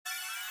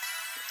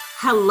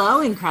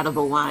Hello,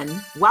 Incredible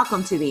One.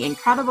 Welcome to the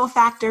Incredible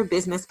Factor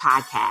Business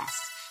Podcast,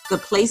 the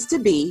place to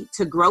be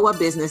to grow a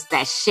business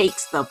that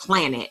shakes the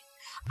planet.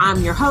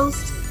 I'm your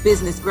host,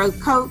 business growth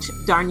coach,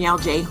 Darnell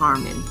J.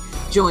 Harmon.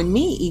 Join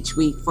me each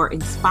week for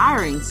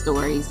inspiring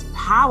stories,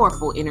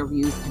 powerful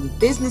interviews, and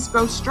business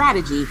growth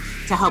strategy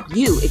to help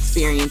you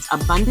experience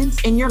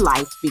abundance in your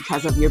life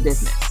because of your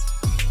business.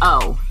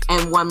 Oh,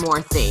 and one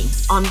more thing.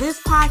 On this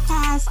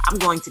podcast, I'm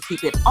going to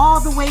keep it all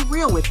the way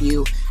real with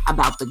you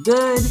about the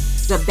good,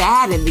 the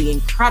bad, and the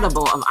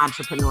incredible of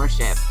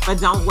entrepreneurship. But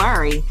don't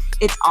worry,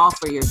 it's all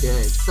for your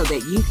good so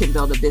that you can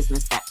build a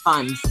business that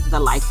funds the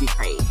life you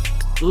crave.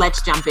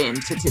 Let's jump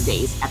into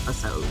today's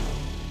episode.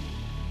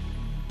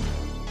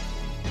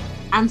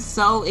 I'm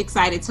so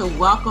excited to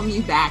welcome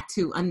you back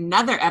to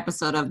another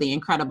episode of the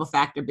Incredible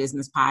Factor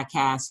Business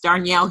Podcast.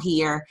 Darnell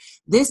here.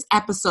 This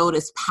episode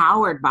is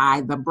powered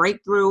by the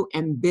Breakthrough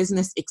and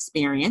Business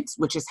Experience,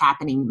 which is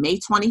happening May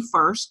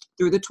 21st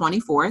through the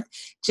 24th,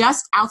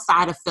 just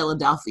outside of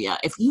Philadelphia.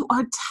 If you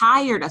are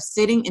tired of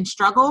sitting in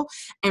struggle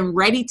and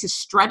ready to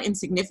strut in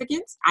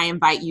significance, I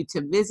invite you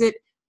to visit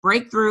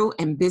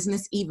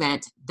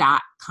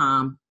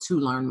breakthroughandbusinessevent.com to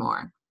learn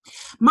more.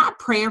 My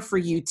prayer for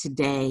you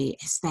today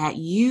is that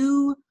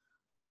you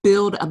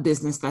build a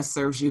business that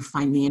serves you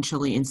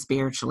financially and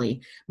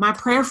spiritually. My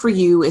prayer for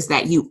you is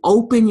that you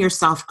open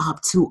yourself up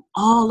to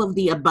all of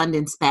the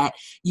abundance that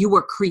you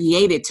were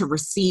created to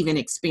receive and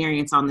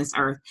experience on this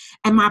earth.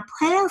 And my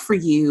prayer for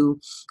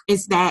you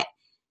is that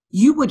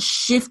you would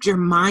shift your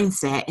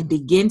mindset and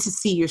begin to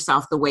see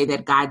yourself the way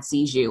that God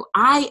sees you.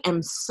 I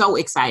am so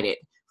excited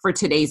for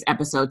today's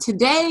episode.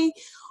 Today,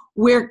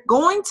 we're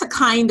going to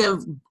kind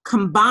of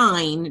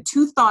combine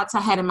two thoughts I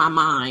had in my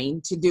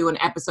mind to do an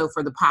episode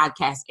for the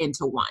podcast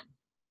into one.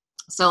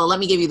 So let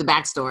me give you the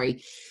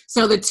backstory.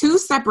 So the two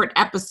separate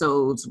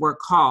episodes were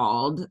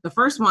called, the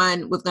first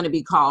one was going to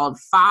be called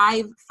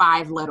 5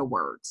 5-letter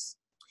words.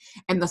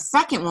 And the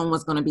second one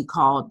was going to be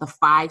called the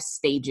 5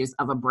 stages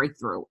of a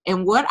breakthrough.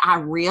 And what I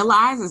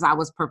realized as I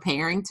was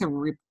preparing to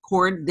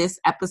record this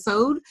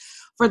episode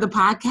for the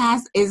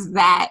podcast is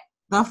that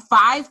the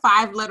 5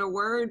 5-letter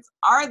words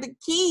are the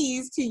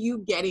keys to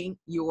you getting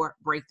your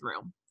breakthrough.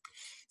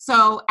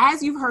 So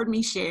as you've heard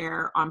me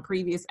share on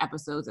previous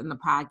episodes in the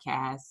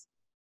podcast,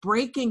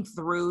 breaking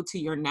through to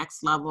your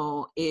next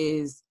level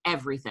is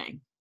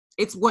everything.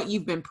 It's what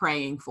you've been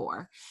praying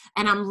for.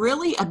 And I'm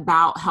really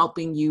about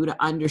helping you to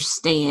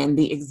understand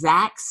the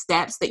exact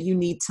steps that you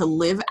need to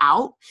live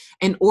out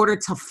in order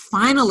to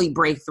finally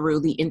break through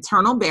the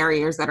internal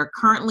barriers that are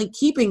currently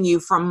keeping you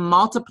from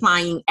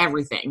multiplying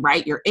everything,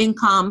 right? Your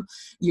income,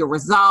 your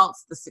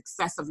results, the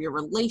success of your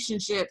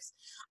relationships.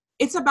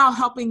 It's about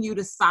helping you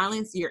to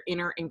silence your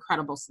inner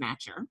incredible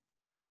snatcher.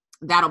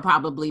 That'll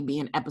probably be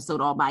an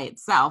episode all by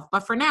itself.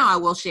 But for now, I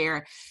will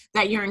share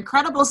that your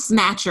incredible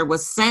snatcher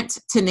was sent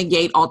to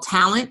negate all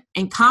talent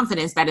and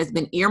confidence that has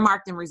been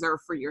earmarked and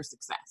reserved for your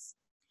success.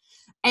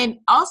 And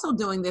also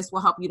doing this will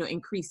help you to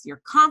increase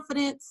your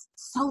confidence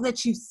so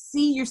that you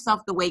see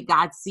yourself the way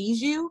God sees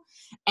you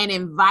and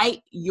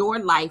invite your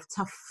life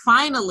to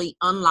finally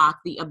unlock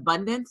the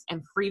abundance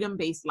and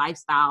freedom-based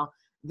lifestyle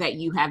that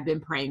you have been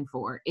praying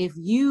for. If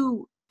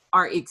you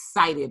are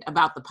excited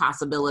about the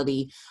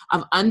possibility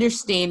of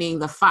understanding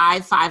the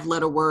 5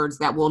 5-letter words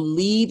that will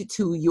lead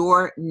to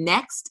your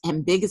next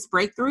and biggest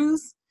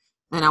breakthroughs,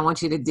 then I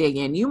want you to dig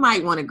in. You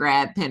might want to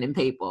grab pen and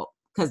paper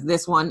because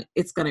this one,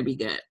 it's going to be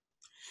good.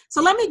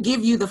 So let me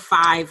give you the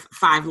 5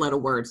 5-letter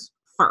words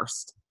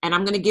first, and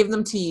I'm going to give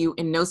them to you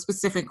in no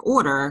specific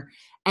order,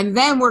 and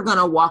then we're going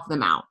to walk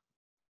them out.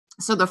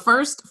 So the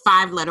first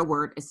 5-letter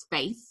word is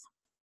faith,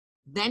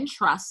 then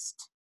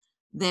trust,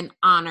 then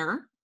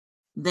honor,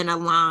 then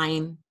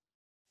align,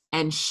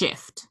 and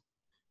shift.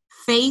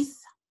 Faith,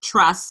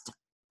 trust,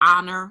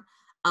 honor,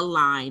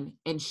 align,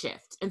 and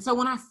shift. And so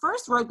when I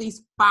first wrote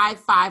these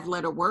 5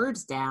 5-letter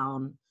words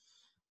down,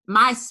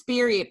 my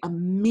spirit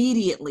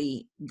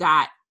immediately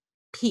got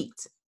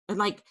piqued. It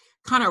like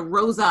kind of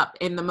rose up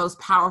in the most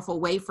powerful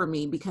way for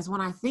me, because when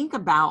I think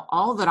about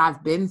all that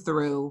I've been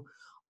through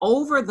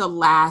over the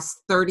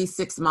last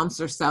 36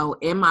 months or so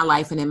in my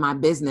life and in my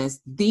business,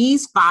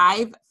 these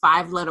 5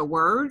 5-letter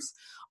words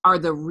are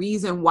the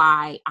reason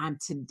why I'm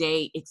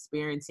today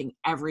experiencing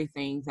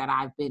everything that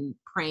I've been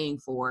praying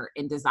for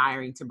and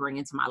desiring to bring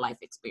into my life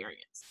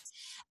experience.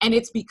 And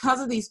it's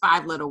because of these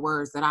 5-letter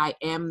words that I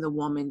am the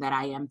woman that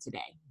I am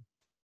today.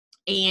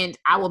 And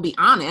I will be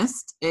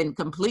honest and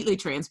completely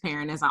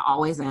transparent, as I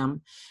always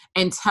am,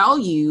 and tell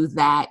you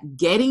that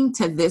getting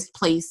to this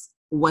place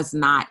was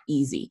not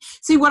easy.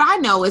 See, what I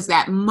know is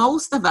that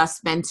most of us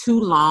spend too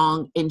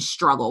long in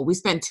struggle. We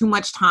spend too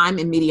much time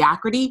in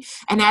mediocrity.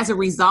 And as a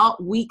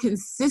result, we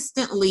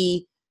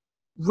consistently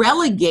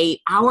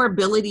relegate our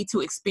ability to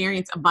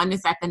experience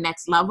abundance at the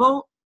next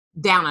level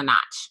down a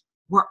notch.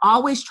 We're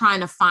always trying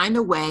to find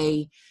a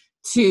way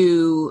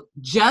to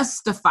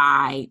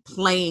justify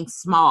playing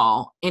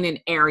small in an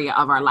area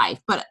of our life.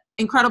 But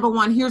Incredible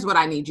One, here's what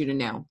I need you to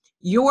know.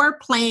 Your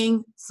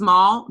playing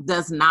small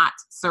does not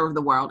serve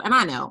the world. And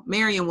I know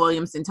Marianne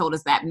Williamson told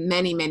us that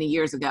many, many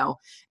years ago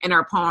in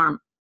her poem,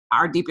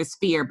 Our Deepest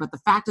Fear. But the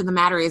fact of the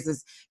matter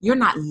is you're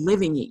not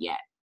living it yet.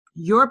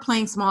 Your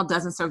playing small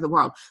doesn't serve the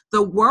world.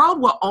 The world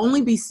will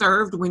only be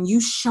served when you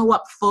show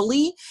up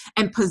fully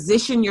and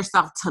position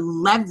yourself to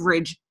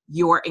leverage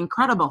your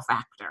incredible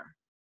factor.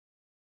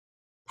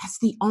 That's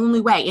the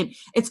only way. And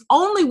it's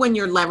only when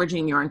you're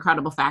leveraging your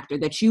incredible factor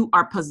that you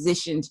are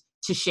positioned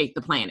to shake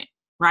the planet,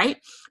 right?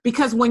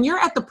 Because when you're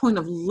at the point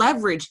of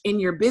leverage in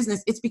your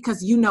business, it's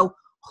because you know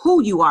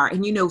who you are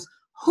and you know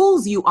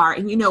whose you are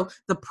and you know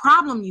the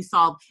problem you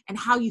solve and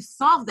how you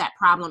solve that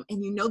problem,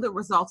 and you know the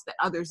results that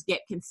others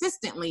get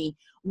consistently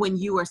when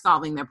you are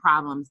solving their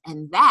problems.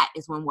 And that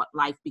is when what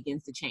life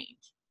begins to change.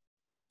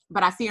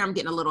 But I fear I'm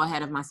getting a little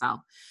ahead of myself,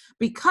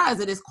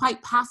 because it is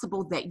quite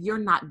possible that you're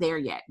not there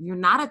yet. You're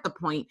not at the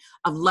point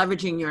of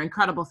leveraging your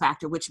incredible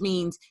factor, which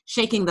means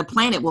shaking the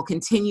planet will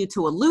continue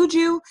to elude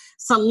you.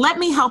 So let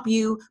me help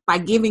you by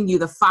giving you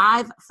the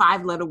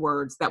five-letter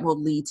words that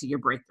will lead to your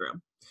breakthrough.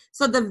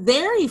 So the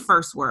very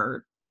first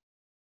word,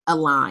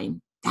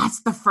 align.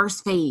 That's the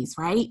first phase,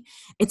 right?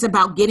 It's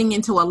about getting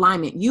into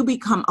alignment. You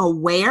become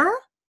aware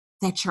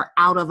that you're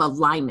out of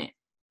alignment.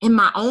 In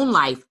my own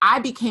life, I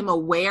became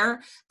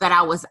aware that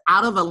I was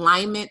out of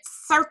alignment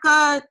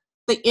circa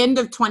the end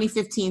of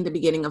 2015, the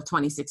beginning of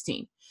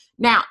 2016.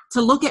 Now,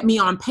 to look at me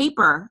on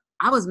paper,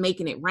 I was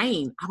making it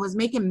rain. I was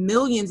making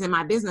millions in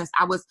my business.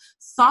 I was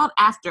sought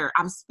after.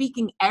 I was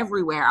speaking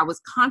everywhere. I was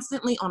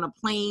constantly on a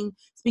plane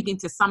speaking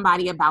to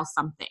somebody about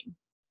something.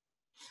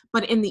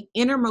 But in the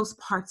innermost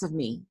parts of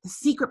me, the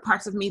secret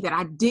parts of me that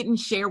I didn't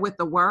share with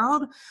the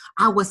world,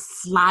 I was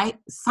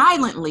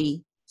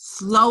silently,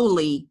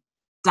 slowly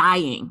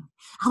dying.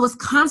 I was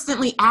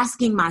constantly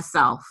asking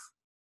myself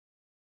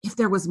if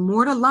there was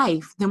more to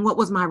life than what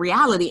was my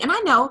reality. And I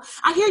know,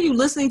 I hear you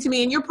listening to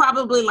me and you're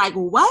probably like,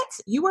 what?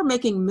 You were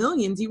making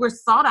millions. You were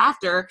sought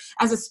after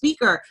as a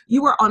speaker.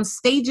 You were on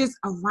stages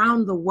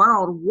around the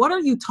world. What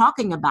are you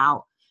talking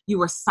about? You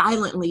were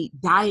silently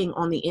dying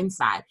on the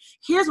inside.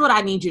 Here's what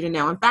I need you to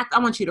know. In fact, I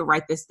want you to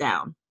write this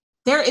down.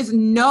 There is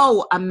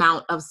no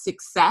amount of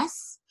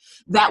success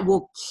that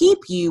will keep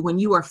you when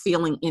you are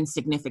feeling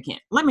insignificant.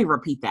 Let me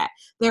repeat that.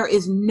 There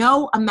is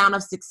no amount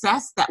of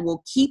success that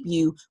will keep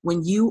you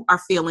when you are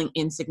feeling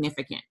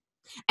insignificant.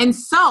 And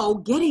so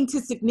getting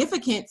to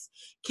significance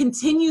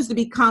continues to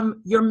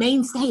become your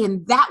mainstay.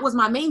 And that was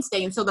my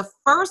mainstay. And so the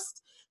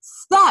first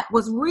step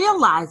was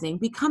realizing,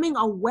 becoming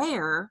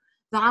aware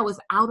that I was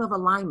out of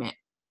alignment,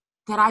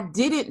 that I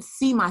didn't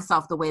see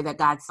myself the way that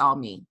God saw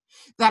me,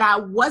 that I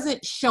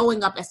wasn't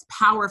showing up as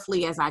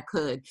powerfully as I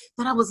could,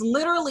 that I was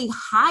literally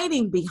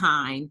hiding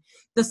behind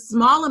the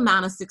small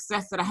amount of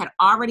success that I had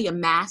already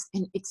amassed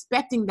and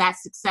expecting that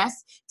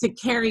success to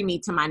carry me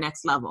to my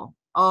next level.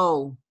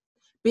 Oh,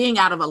 being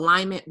out of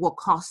alignment will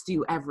cost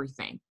you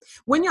everything.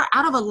 When you're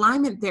out of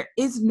alignment, there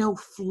is no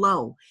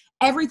flow.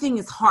 Everything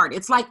is hard.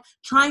 It's like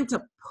trying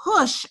to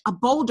push a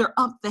boulder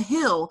up the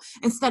hill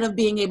instead of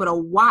being able to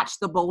watch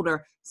the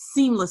boulder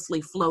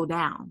seamlessly flow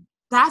down.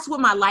 That's what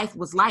my life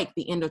was like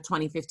the end of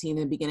 2015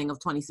 and the beginning of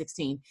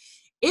 2016.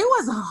 It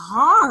was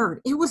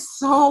hard. It was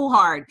so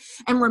hard.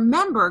 And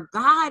remember,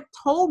 God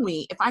told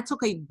me if I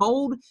took a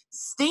bold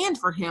stand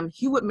for him,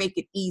 he would make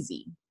it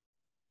easy.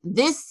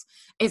 This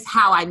is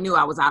how I knew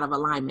I was out of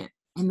alignment.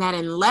 And that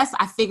unless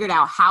I figured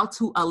out how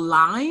to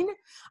align,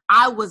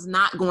 I was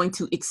not going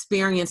to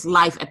experience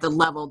life at the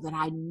level that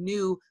I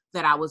knew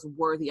that I was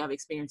worthy of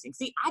experiencing.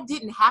 See, I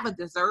didn't have a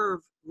deserve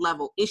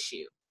level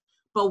issue,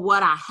 but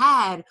what I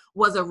had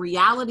was a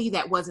reality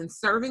that wasn't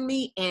serving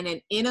me and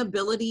an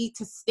inability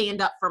to stand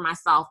up for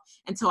myself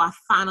until I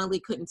finally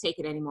couldn't take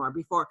it anymore.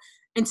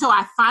 Until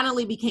I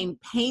finally became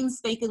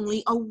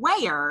painstakingly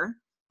aware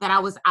that I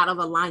was out of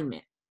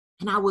alignment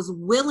and I was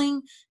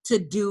willing to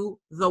do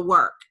the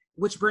work,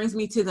 which brings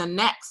me to the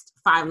next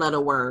 5-letter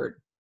word.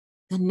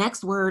 The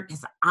next word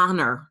is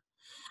honor.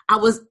 I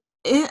was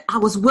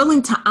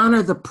willing to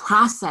honor the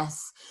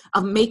process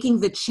of making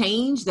the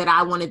change that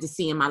I wanted to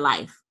see in my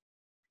life.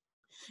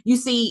 You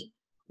see,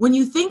 when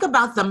you think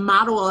about the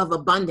model of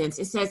abundance,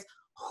 it says,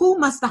 who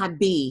must I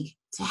be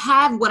to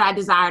have what I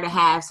desire to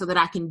have so that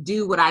I can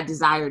do what I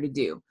desire to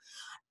do?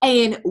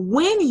 And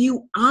when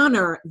you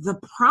honor the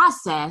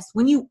process,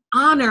 when you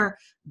honor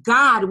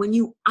God, when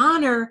you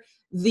honor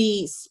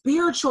the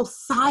spiritual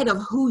side of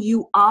who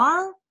you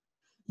are,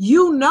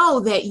 you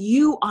know that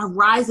you are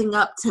rising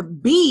up to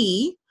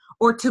be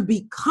or to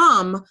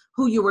become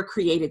who you were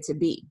created to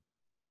be.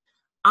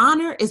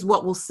 Honor is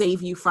what will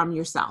save you from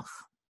yourself.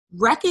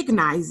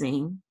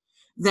 Recognizing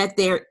that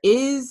there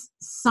is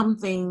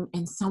something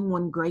and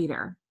someone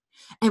greater,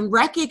 and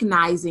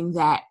recognizing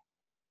that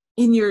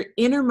in your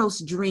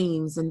innermost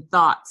dreams and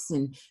thoughts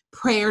and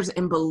prayers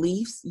and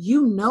beliefs,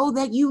 you know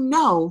that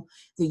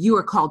you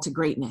are called to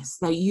greatness,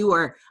 that you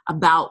are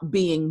about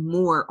being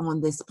more on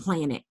this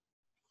planet.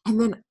 And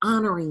then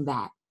honoring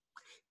that,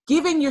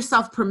 giving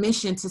yourself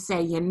permission to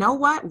say, you know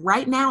what,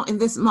 right now in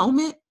this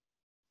moment,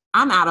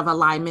 I'm out of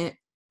alignment.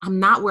 I'm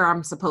not where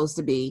I'm supposed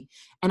to be,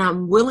 and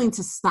I'm willing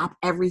to stop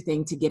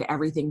everything to get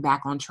everything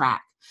back on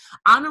track.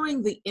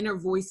 Honoring the inner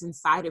voice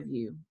inside of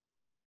you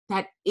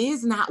that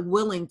is not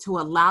willing to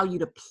allow you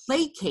to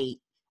placate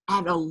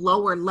at a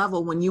lower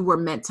level when you were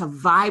meant to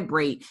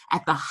vibrate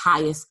at the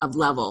highest of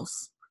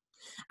levels.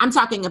 I'm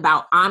talking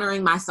about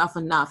honoring myself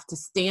enough to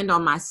stand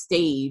on my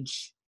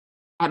stage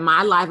at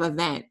my live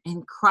event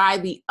and cry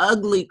the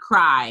ugly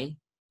cry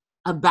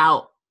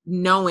about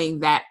knowing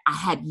that I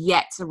had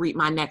yet to reach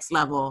my next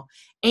level.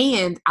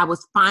 And I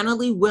was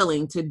finally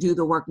willing to do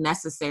the work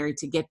necessary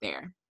to get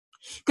there.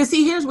 Because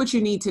see, here's what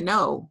you need to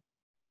know.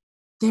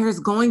 There's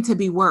going to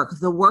be work.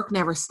 The work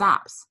never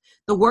stops.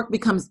 The work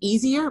becomes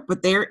easier,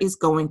 but there is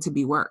going to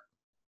be work.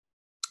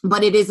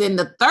 But it is in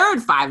the third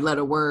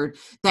 5-letter word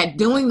that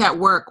doing that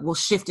work will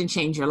shift and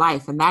change your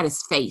life. And that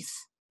is faith.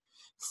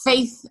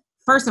 Faith,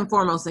 first and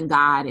foremost, in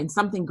God and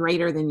something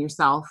greater than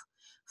yourself.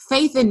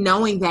 Faith in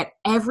knowing that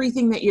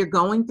everything that you're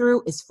going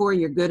through is for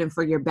your good and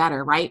for your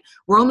better, right?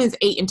 Romans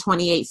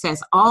 8:28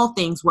 says, all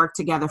things work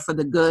together for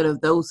the good of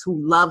those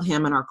who love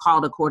him and are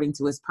called according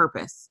to his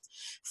purpose.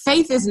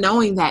 Faith is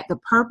knowing that the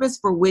purpose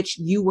for which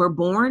you were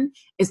born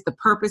is the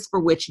purpose for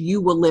which you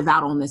will live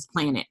out on this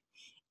planet.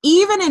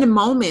 Even in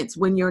moments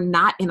when you're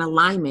not in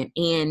alignment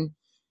and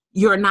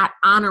you're not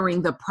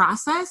honoring the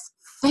process,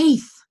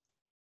 faith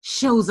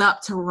shows up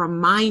to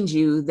remind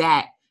you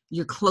that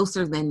you're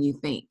closer than you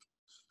think.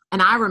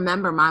 And I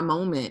remember my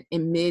moment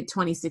in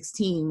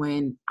mid-2016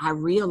 when I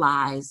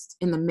realized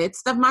in the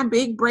midst of my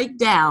big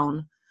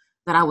breakdown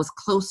that I was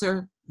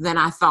closer than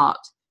I thought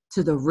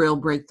to the real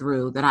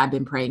breakthrough that I've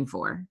been praying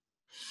for.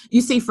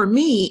 You see, for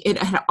me, it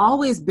had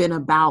always been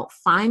about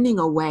finding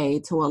a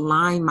way to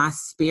align my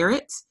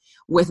spirit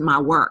with my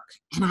work.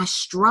 And I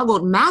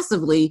struggled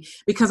massively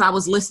because I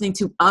was listening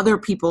to other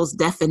people's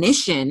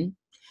definition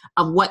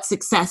of what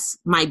success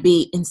might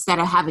be instead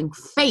of having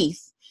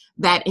faith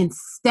that in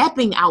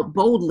stepping out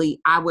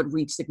boldly, I would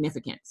reach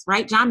significance,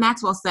 right? John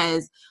Maxwell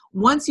says,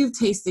 once you've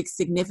tasted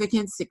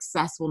significance,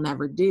 success will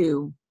never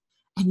do.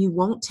 And you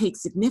won't take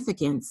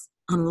significance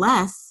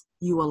unless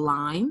you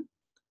align,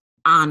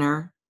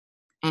 honor,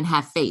 and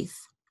have faith.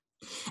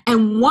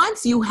 And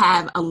once you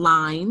have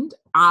aligned,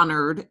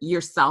 honored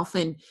yourself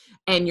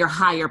and your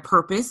higher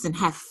purpose and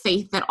have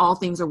faith that all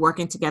things are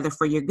working together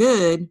for your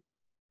good,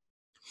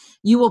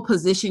 you will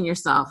position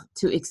yourself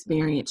to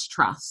experience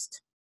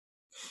trust.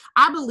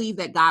 I believe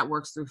that God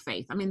works through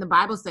faith. I mean, the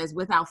Bible says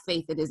without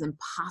faith, it is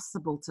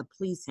impossible to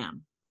please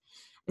him.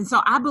 And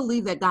so I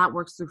believe that God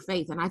works through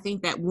faith. And I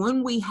think that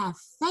when we have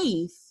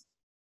faith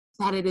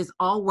that it is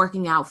all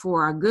working out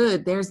for our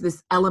good, there's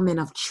this element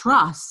of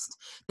trust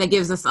that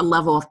gives us a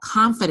level of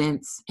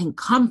confidence and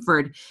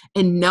comfort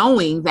in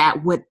knowing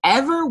that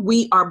whatever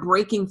we are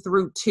breaking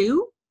through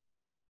to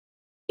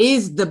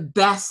is the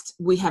best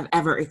we have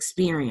ever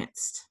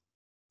experienced.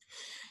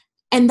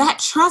 And that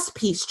trust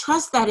piece,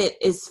 trust that it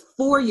is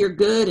for your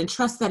good and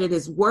trust that it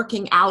is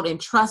working out and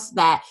trust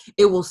that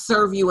it will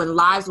serve you and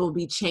lives will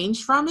be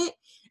changed from it,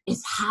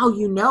 is how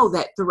you know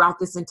that throughout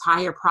this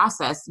entire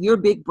process, your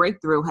big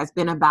breakthrough has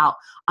been about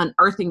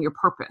unearthing your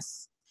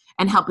purpose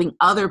and helping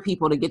other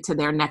people to get to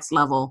their next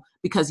level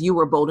because you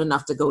were bold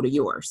enough to go to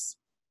yours.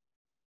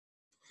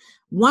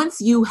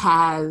 Once you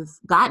have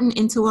gotten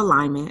into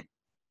alignment,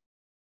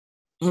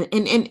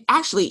 and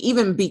actually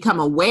even become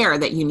aware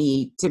that you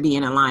need to be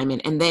in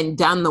alignment and then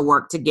done the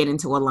work to get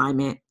into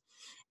alignment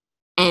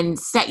and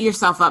set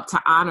yourself up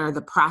to honor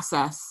the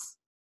process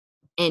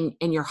in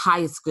your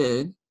highest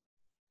good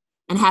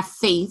and have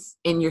faith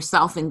in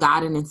yourself and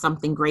God and in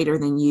something greater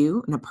than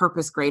you and a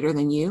purpose greater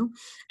than you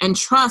and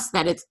trust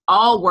that it's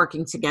all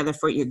working together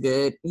for your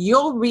good,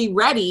 you'll be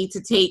ready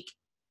to take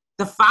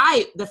the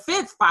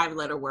 5th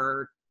 5-letter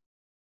word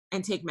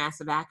and take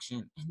massive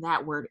action. And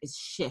that word is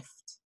shift.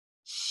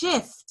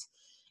 Shift.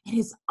 It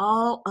is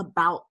all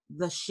about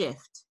the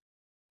shift.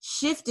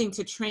 Shifting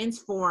to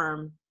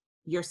transform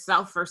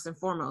yourself first and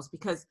foremost,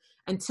 because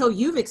until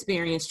you've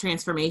experienced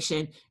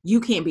transformation, you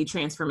can't be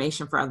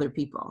transformation for other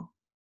people.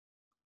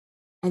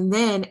 And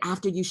then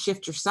after you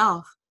shift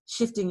yourself,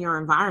 shifting your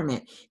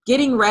environment,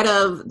 getting rid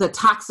of the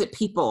toxic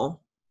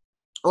people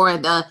or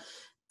the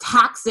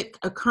toxic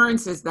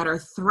occurrences that are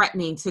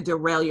threatening to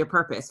derail your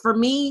purpose. For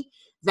me,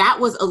 that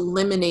was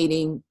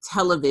eliminating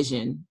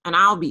television. And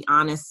I'll be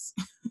honest,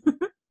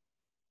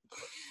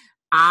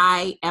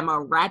 I am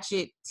a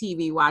ratchet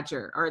TV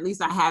watcher, or at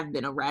least I have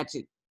been a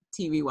ratchet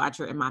TV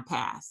watcher in my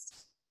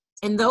past.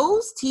 And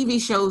those TV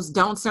shows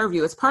don't serve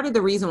you. It's part of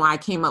the reason why I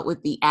came up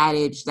with the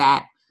adage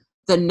that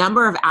the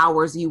number of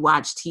hours you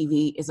watch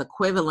TV is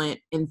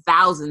equivalent in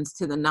thousands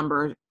to the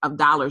number of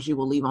dollars you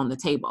will leave on the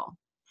table.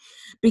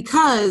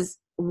 Because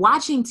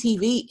watching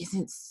TV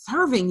isn't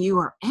serving you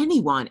or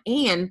anyone.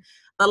 And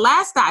the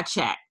last I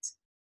checked,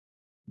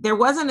 there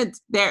wasn't a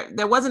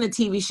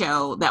TV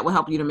show that will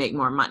help you to make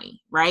more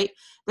money, right?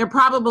 There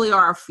probably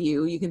are a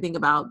few. You can think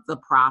about The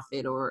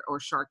Profit or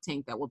Shark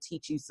Tank that will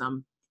teach you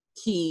some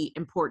key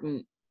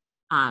important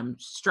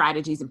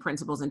strategies and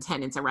principles and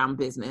tenets around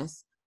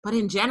business. But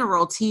in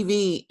general,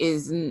 TV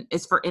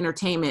is for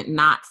entertainment,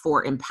 not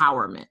for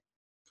empowerment.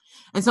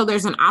 And so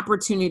there's an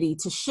opportunity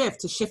to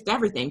shift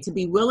everything, to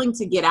be willing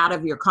to get out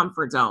of your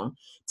comfort zone,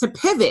 to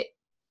pivot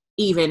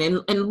even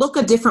and look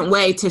a different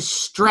way, to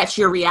stretch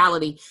your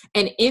reality.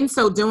 And in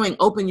so doing,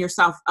 open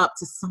yourself up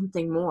to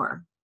something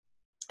more.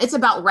 It's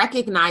about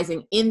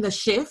recognizing in the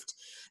shift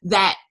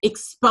that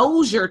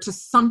exposure to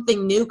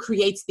something new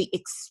creates the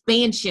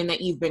expansion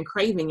that you've been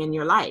craving in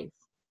your life.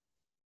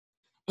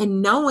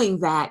 And knowing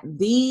that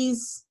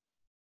these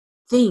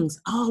things,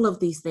 all of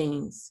these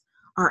things,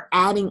 are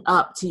adding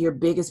up to your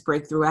biggest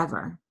breakthrough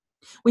ever.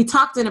 We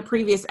talked in a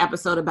previous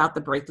episode about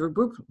the breakthrough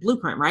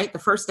blueprint, right? The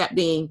first step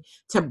being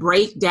to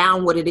break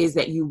down what it is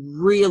that you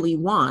really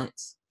want.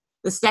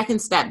 The second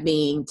step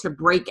being to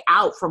break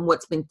out from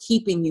what's been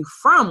keeping you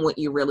from what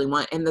you really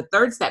want. And the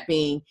third step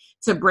being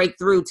to break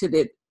through to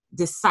the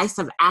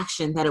decisive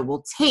action that it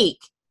will take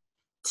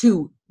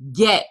to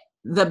get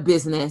the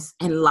business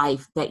and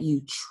life that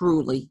you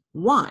truly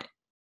want.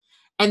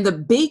 And the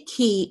big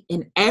key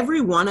in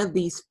every one of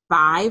these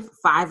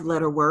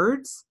five-letter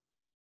words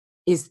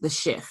is the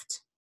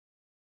shift.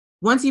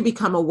 Once you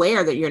become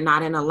aware that you're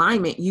not in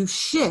alignment, you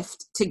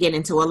shift to get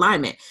into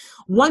alignment.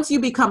 Once you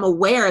become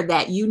aware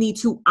that you need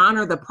to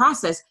honor the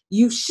process,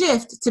 you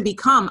shift to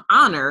become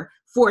honor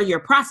for your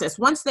process.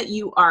 Once that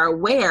you are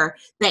aware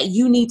that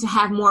you need to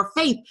have more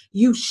faith,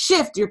 you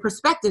shift your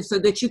perspective so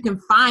that you can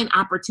find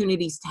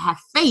opportunities to have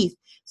faith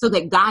so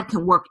that God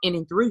can work in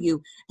and through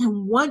you.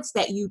 And once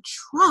that you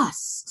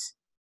trust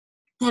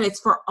that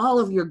it's for all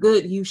of your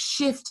good, you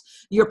shift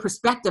your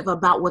perspective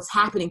about what's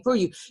happening for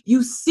you.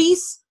 You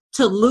cease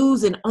to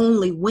lose and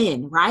only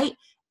win, right?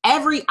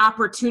 Every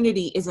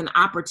opportunity is an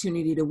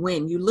opportunity to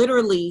win. You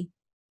literally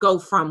go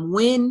from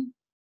win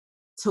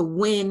to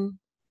win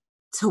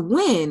to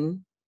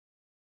win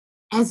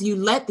as you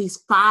let these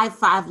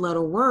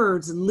five-letter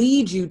words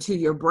lead you to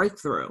your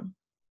breakthrough.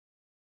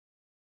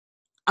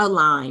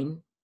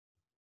 Align,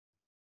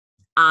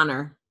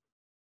 honor,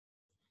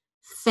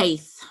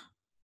 faith,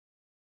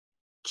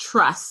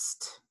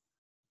 trust,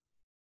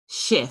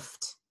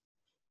 shift.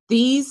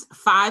 These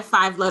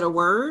five-letter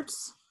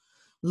words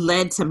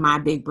led to my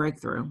big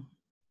breakthrough.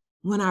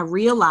 When I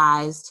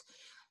realized,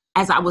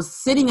 as I was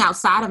sitting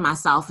outside of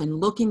myself and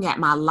looking at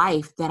my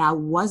life, that I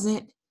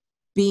wasn't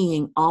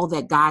being all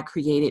that God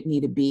created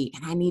me to be,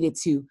 and I needed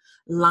to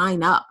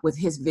line up with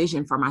his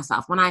vision for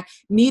myself. When I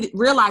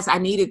realized I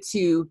needed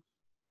to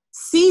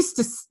cease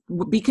to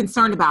be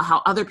concerned about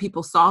how other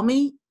people saw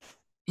me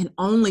and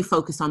only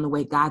focus on the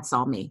way God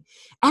saw me.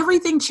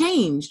 Everything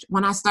changed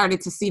when I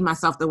started to see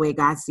myself the way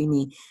God see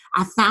me.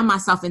 I found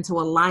myself into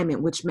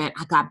alignment, which meant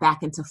I got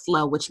back into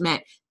flow, which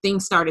meant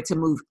things started to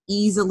move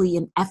easily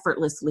and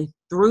effortlessly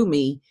through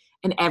me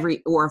in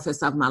every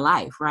orifice of my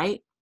life,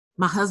 right?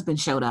 My husband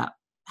showed up.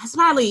 That's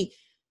probably,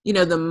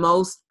 the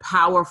most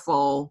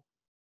powerful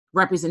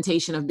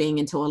representation of being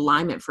into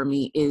alignment for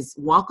me is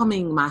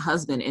welcoming my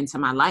husband into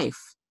my life.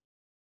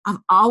 I've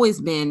always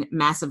been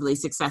massively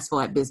successful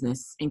at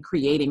business and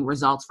creating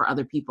results for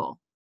other people.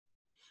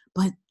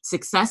 But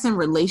success in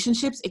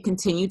relationships, it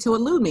continued to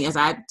elude me, as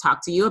I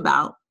talked to you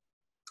about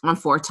on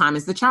Fourth Time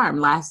is the Charm,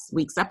 last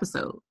week's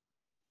episode.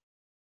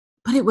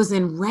 But it was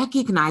in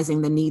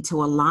recognizing the need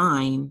to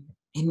align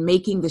and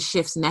making the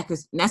shifts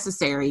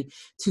necessary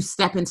to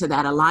step into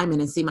that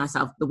alignment and see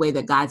myself the way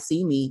that God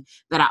see me,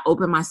 that I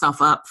opened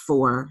myself up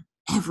for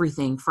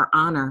everything, for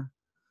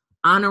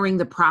honoring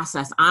the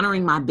process,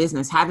 honoring my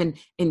business, having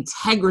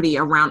integrity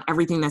around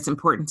everything that's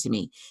important to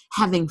me,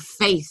 having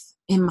faith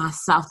in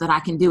myself that I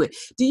can do it.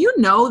 Do you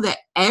know that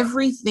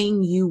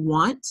everything you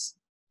want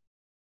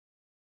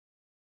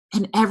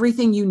and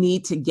everything you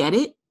need to get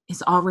it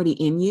is already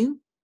in you?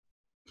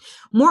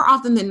 More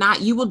often than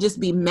not, you will just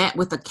be met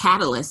with a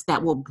catalyst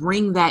that will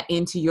bring that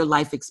into your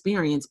life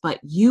experience, but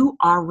you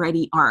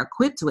already are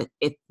equipped with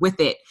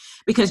it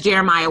because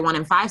Jeremiah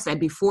 1:5 said,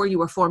 before you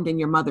were formed in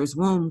your mother's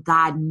womb,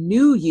 God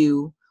knew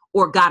you,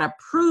 or God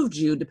approved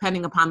you,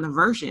 depending upon the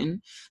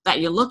version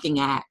that you're looking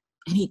at,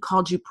 and he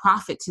called you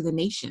prophet to the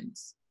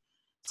nations.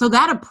 So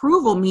that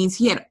approval means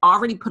he had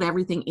already put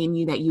everything in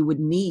you that you would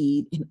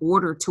need in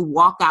order to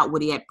walk out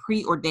what he had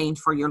preordained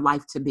for your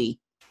life to be.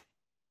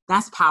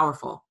 That's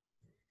powerful.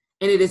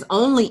 And it is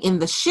only in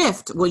the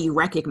shift will you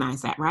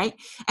recognize that, right?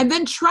 And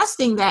then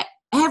trusting that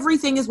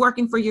everything is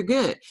working for your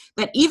good.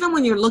 That even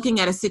when you're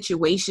looking at a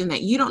situation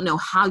that you don't know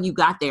how you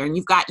got there and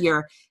you've got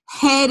your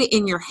head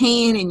in your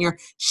hand and you're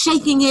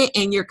shaking it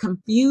and you're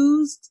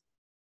confused,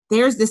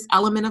 there's this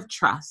element of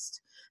trust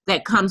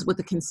that comes with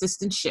the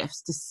consistent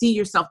shifts to see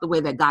yourself the way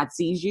that God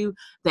sees you,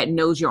 that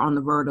knows you're on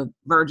the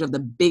verge of the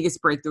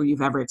biggest breakthrough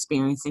you've ever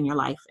experienced in your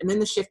life. And then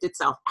the shift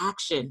itself,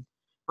 action.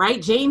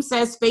 Right? James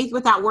says faith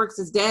without works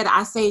is dead.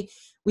 I say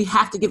we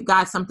have to give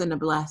God something to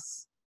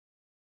bless.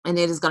 And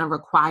it is going to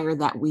require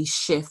that we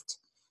shift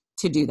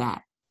to do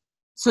that.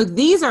 So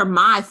these are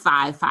my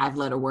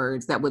five-letter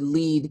words that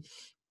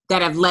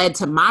have led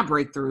to my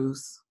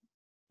breakthroughs.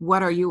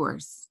 What are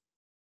yours?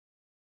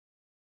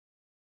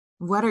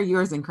 What are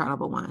yours,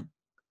 Incredible One?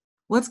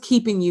 What's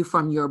keeping you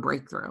from your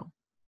breakthrough?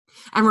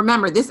 And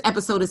remember, this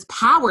episode is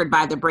powered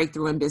by the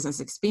Breakthrough in Business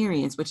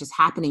Experience, which is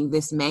happening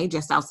this May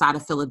just outside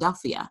of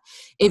Philadelphia.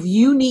 If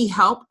you need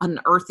help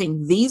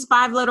unearthing these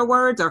 5-letter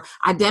words or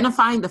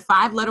identifying the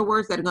 5-letter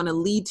words that are going to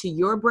lead to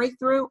your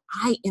breakthrough,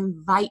 I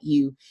invite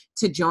you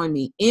to join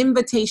me.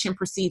 Invitation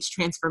precedes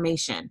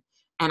transformation.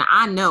 And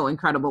I know,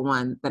 Incredible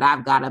One, that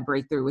I've got a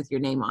breakthrough with your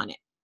name on it.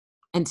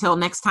 Until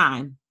next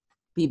time,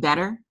 be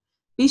better,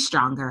 be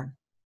stronger,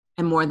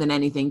 and more than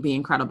anything, be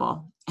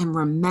incredible. And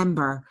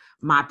remember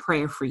my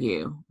prayer for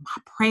you. My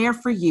prayer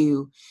for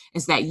you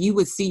is that you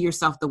would see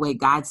yourself the way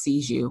God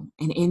sees you.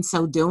 And in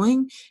so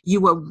doing,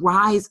 you will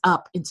rise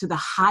up into the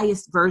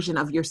highest version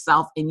of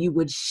yourself and you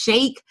would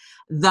shake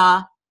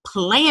the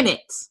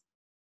planet.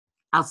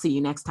 I'll see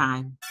you next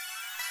time.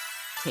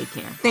 Take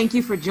care. Thank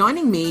you for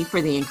joining me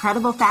for the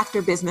Incredible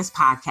Factor Business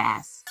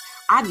Podcast.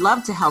 I'd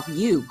love to help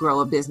you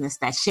grow a business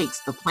that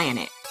shakes the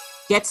planet.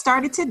 Get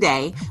started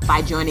today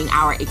by joining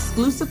our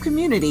exclusive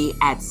community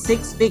at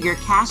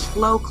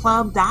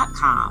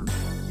sixfigurecashflowclub.com.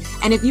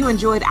 And if you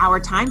enjoyed our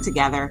time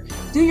together,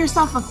 do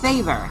yourself a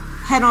favor.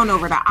 Head on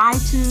over to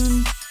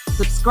iTunes,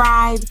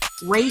 subscribe,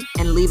 rate,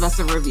 and leave us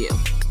a review.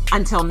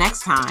 Until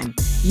next time,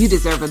 you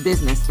deserve a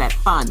business that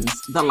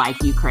funds the life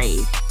you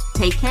crave.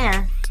 Take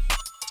care.